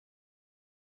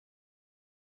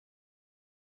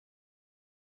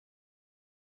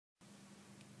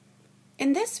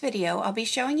In this video, I'll be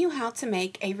showing you how to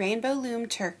make a rainbow loom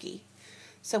turkey.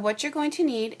 So what you're going to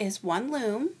need is one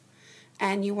loom,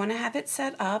 and you want to have it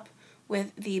set up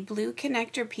with the blue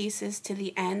connector pieces to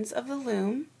the ends of the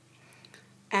loom.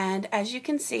 And as you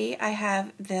can see, I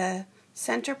have the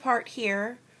center part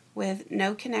here with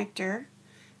no connector,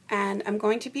 and I'm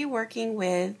going to be working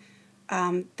with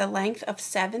the length of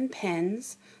 7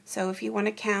 pins. So if you want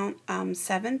to count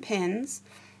 7 pins,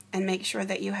 and make sure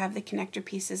that you have the connector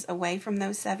pieces away from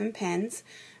those 7 pins.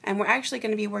 And we're actually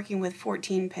going to be working with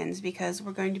 14 pins because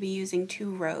we're going to be using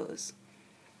 2 rows.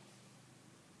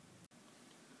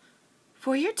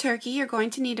 For your turkey, you're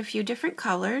going to need a few different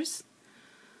colors.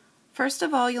 First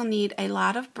of all, you'll need a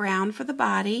lot of brown for the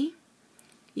body.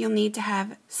 You'll need to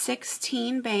have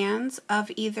 16 bands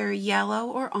of either yellow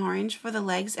or orange for the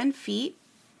legs and feet.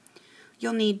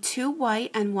 You'll need 2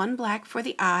 white and 1 black for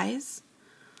the eyes,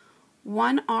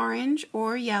 1 orange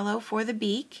or yellow for the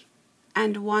beak,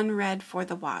 and 1 red for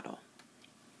the wattle.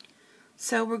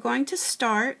 So we're going to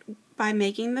start by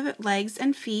making the legs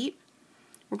and feet.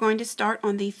 We're going to start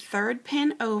on the 3rd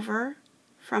pin over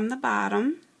from the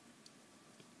bottom.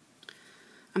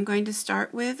 I'm going to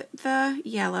start with the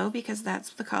yellow because that's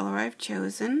the color I've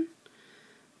chosen.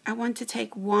 I want to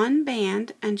take 1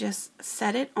 band and just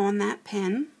set it on that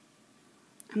pin.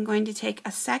 I'm going to take a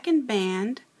 2nd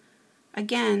band.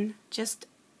 Again, just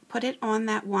put it on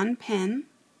that 1 pin.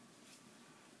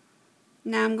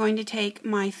 Now I'm going to take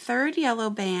my 3rd yellow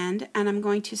band and I'm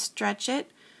going to stretch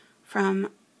it from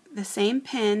the same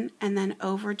pin and then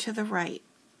over to the right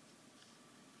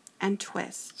and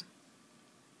twist.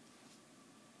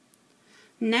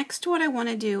 Next, what I want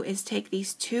to do is take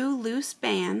these 2 loose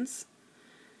bands,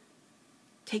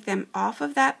 take them off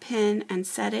of that pin and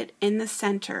set it in the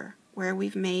center where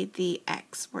we've made the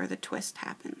X, where the twist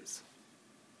happens.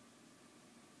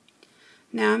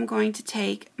 Now I'm going to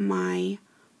take my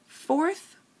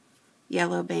 4th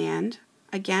yellow band.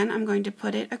 Again, I'm going to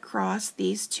put it across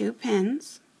these 2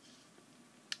 pins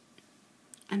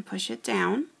and push it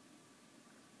down.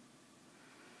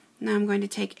 Now I'm going to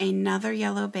take another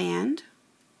yellow band,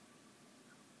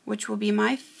 which will be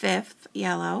my 5th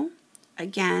yellow.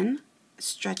 Again,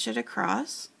 stretch it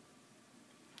across.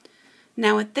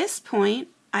 Now at this point,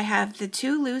 I have the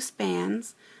 2 loose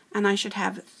bands, and I should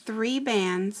have 3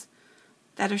 bands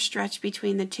that are stretched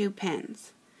between the 2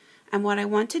 pins. And what I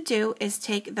want to do is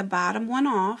take the bottom one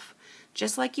off,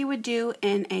 just like you would do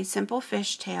in a simple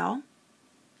fishtail.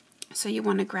 So you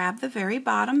want to grab the very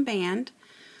bottom band,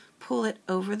 pull it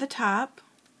over the top.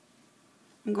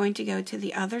 I'm going to go to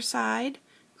the other side,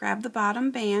 grab the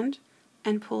bottom band,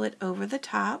 and pull it over the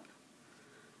top.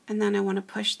 And then I want to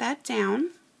push that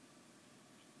down.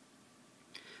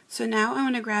 So now I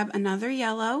want to grab another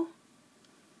yellow,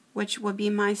 which will be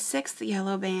my 6th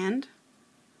yellow band.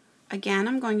 Again,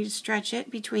 I'm going to stretch it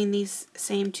between these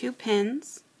same 2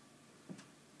 pins.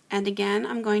 And again,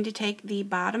 I'm going to take the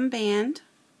bottom band,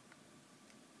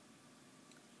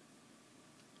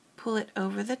 pull it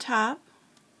over the top,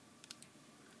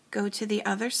 go to the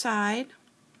other side,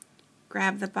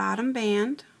 grab the bottom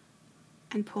band,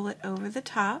 and pull it over the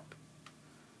top,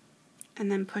 and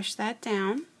then push that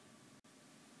down.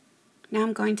 Now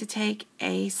I'm going to take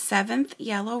a 7th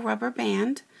yellow rubber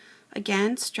band,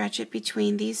 again stretch it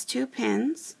between these 2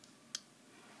 pins,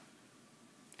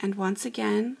 and once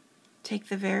again take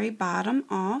the very bottom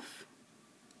off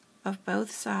of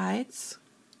both sides,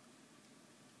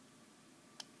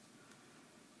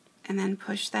 and then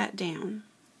push that down.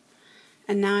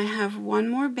 And now I have 1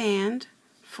 more band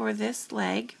for this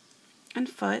leg and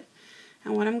foot,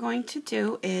 and what I'm going to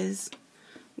do is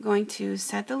I'm going to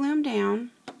set the loom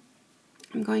down.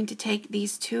 I'm going to take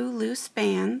these 2 loose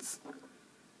bands,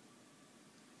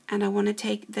 and I want to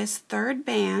take this 3rd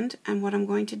band, and what I'm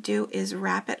going to do is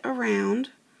wrap it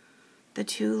around the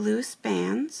 2 loose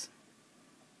bands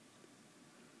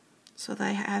so that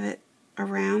I have it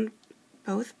around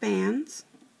both bands.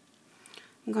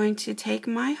 I'm going to take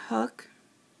my hook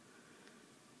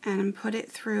and put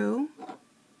it through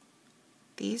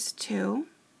these 2.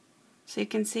 So you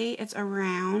can see it's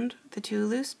around the 2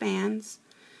 loose bands,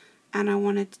 and I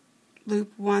want to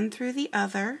loop one through the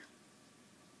other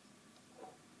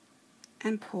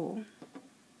and pull.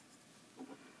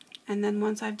 And then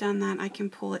once I've done that, I can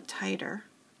pull it tighter.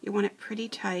 You want it pretty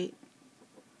tight.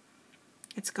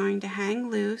 It's going to hang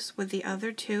loose with the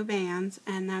other 2 bands,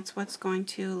 and that's what's going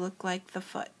to look like the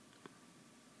foot.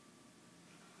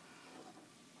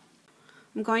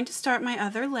 I'm going to start my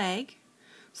other leg.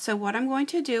 So what I'm going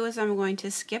to do is I'm going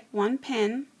to skip 1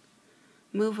 pin,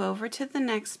 move over to the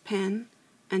next pin,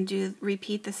 and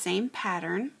repeat the same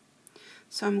pattern.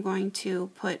 So I'm going to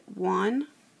put 1,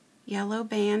 yellow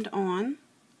band on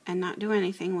and not do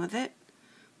anything with it.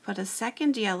 Put a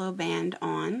second yellow band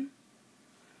on.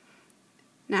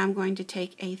 Now I'm going to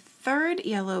take a third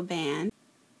yellow band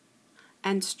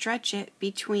and stretch it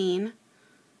between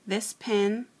this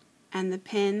pin and the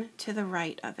pin to the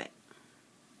right of it.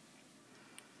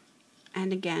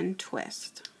 And again,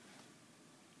 twist.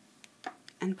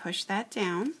 And push that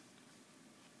down.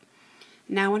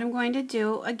 Now what I'm going to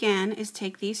do again is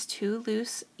take these two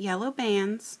loose yellow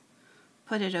bands,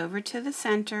 put it over to the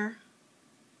center.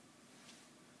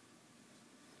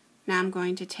 Now I'm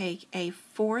going to take a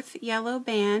fourth yellow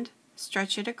band,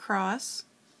 stretch it across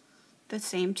the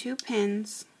same two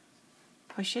pins,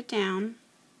 push it down.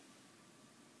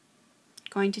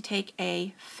 Going to take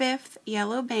a fifth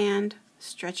yellow band,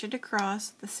 stretch it across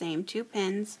the same two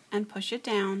pins and push it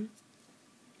down.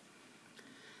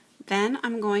 Then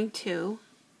I'm going to,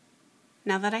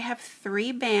 now that I have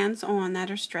 3 bands on that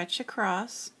are stretched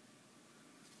across,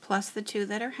 plus the 2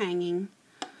 that are hanging,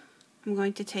 I'm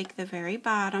going to take the very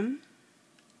bottom,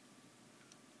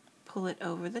 pull it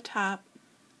over the top,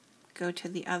 go to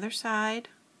the other side,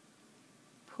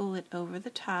 pull it over the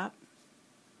top,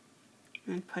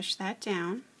 and push that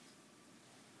down.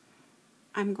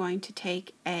 I'm going to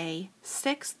take a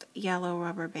 6th yellow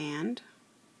rubber band,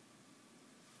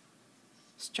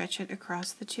 stretch it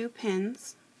across the 2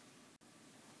 pins.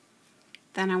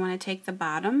 Then I want to take the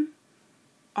bottom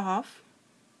off,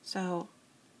 so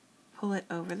pull it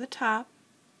over the top,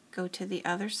 go to the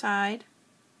other side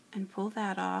and pull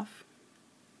that off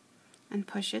and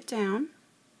push it down.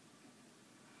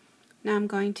 Now I'm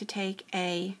going to take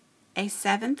a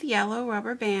 7th yellow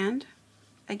rubber band,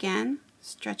 again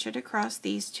stretch it across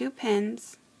these 2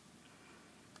 pins.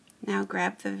 Now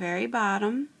grab the very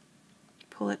bottom,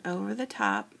 pull it over the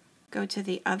top, go to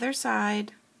the other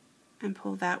side and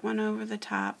pull that one over the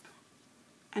top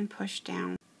and push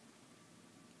down.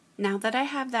 Now that I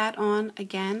have that on,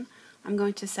 again, I'm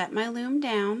going to set my loom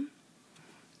down.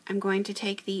 I'm going to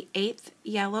take the 8th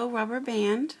yellow rubber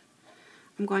band.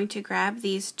 I'm going to grab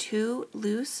these 2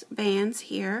 loose bands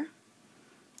here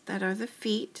that are the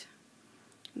feet.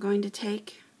 I'm going to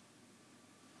take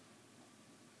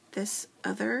this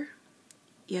other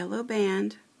yellow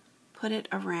band, put it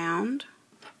around.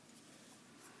 I'm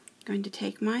going to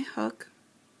take my hook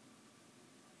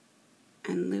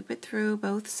and loop it through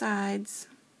both sides,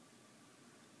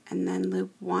 and then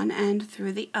loop one end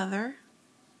through the other,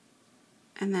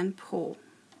 and then pull.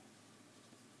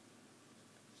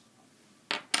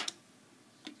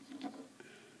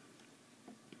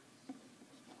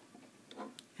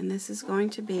 And this is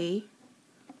going to be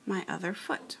my other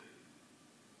foot.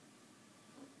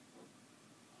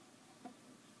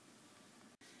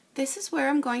 This is where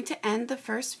I'm going to end the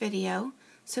first video,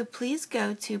 so please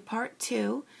go to part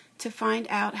 2 to find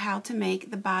out how to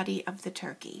make the body of the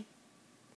turkey.